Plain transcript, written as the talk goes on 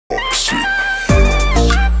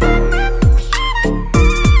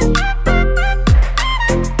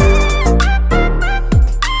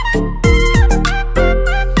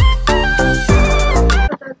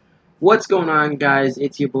What's going on, guys?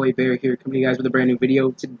 It's your boy Bear here, coming to you guys with a brand new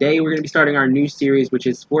video. Today we're going to be starting our new series, which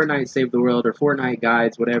is Fortnite Save the World, or Fortnite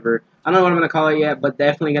Guides, whatever. I don't know what I'm going to call it yet, but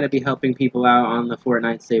definitely going to be helping people out on the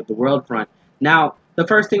Fortnite Save the World front. Now, the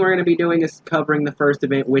first thing we're going to be doing is covering the first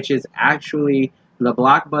event, which is actually the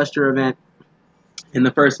Blockbuster event. And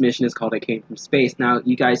the first mission is called I Came From Space. Now,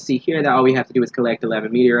 you guys see here that all we have to do is collect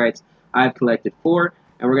 11 meteorites. I've collected 4.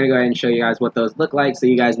 And we're going to go ahead and show you guys what those look like so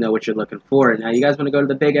you guys know what you're looking for. Now, you guys want to go to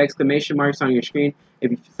the big exclamation marks on your screen.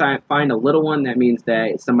 If you find a little one, that means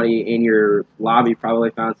that somebody in your lobby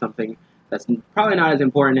probably found something that's probably not as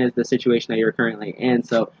important as the situation that you're currently in.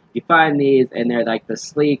 So you find these, and they're like the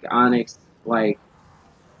sleek, onyx, like,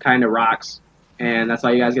 kind of rocks. And that's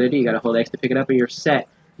all you guys got to do. You got to hold X to pick it up, and you're set.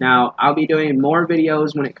 Now, I'll be doing more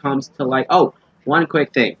videos when it comes to, like, oh, one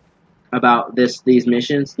quick thing about these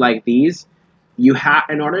missions, like these.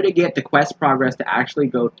 In order to get the quest progress to actually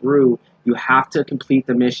go through, you have to complete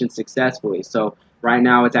the mission successfully. So right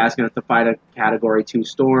now it's asking us to fight a Category 2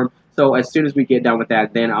 storm. So as soon as we get done with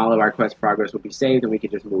that, then all of our quest progress will be saved and we can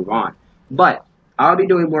just move on. But I'll be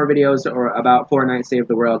doing more videos about Fortnite Save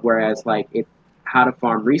the World, whereas like how to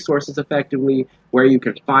farm resources effectively, where you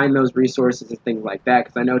can find those resources and things like that.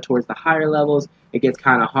 Because I know towards the higher levels, it gets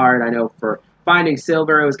kind of hard. I know for finding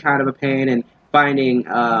silver, it was kind of a pain, and finding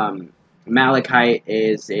Malachite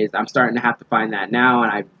is I'm starting to have to find that now,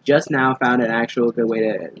 and I've just now found an actual good way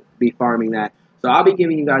to be farming that. So I'll be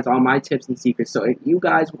giving you guys all my tips and secrets. So if you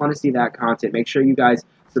guys want to see that content, make sure you guys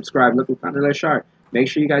subscribe. Look, we found another shard. Make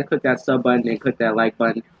sure you guys click that sub button and click that like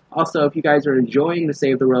button. Also, if you guys are enjoying the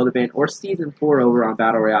Save the World event or Season 4 over on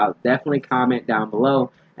Battle Royale, definitely comment down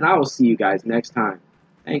below, and I will see you guys next time.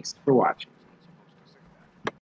 Thanks for watching.